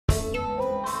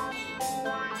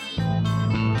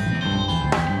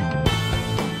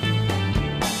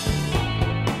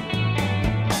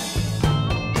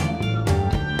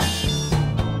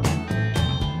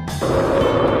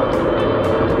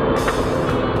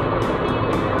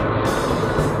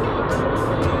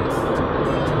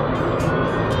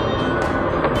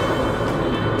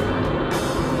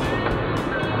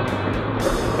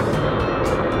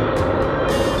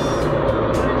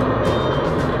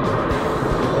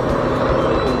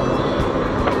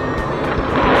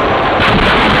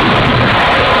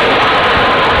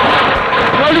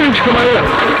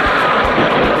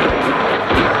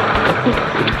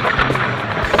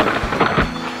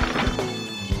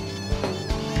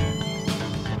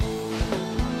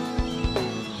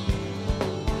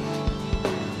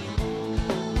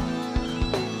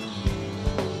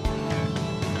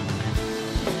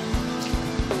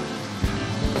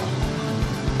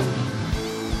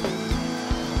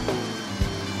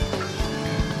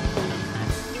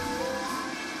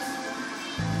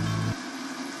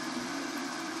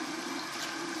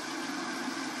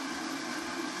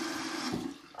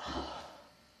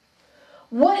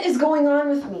going on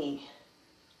with me?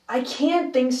 I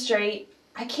can't think straight.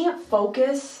 I can't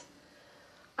focus.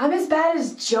 I'm as bad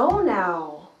as Joe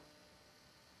now.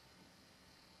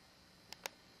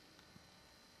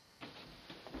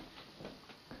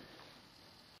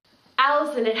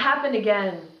 Allison, it happened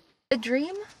again. A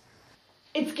dream?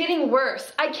 It's getting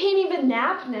worse. I can't even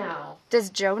nap now.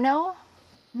 Does Joe know?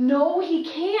 No, he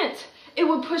can't. It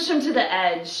would push him to the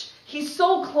edge. He's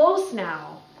so close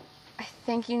now. I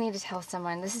think you need to tell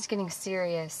someone. This is getting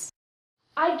serious.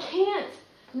 I can't.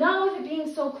 Not with it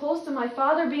being so close to my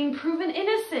father being proven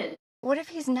innocent. What if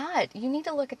he's not? You need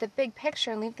to look at the big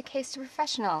picture and leave the case to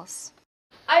professionals.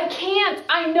 I can't.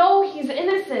 I know he's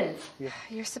innocent.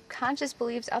 Your subconscious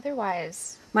believes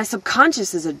otherwise. My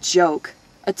subconscious is a joke.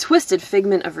 A twisted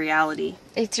figment of reality.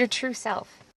 It's your true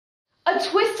self. A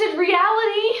twisted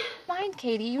reality? Fine,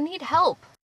 Katie, you need help.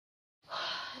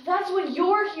 That's what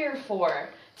you're here for.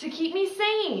 To keep me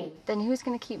sane. Then who's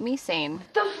gonna keep me sane?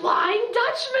 The Flying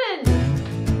Dutchman!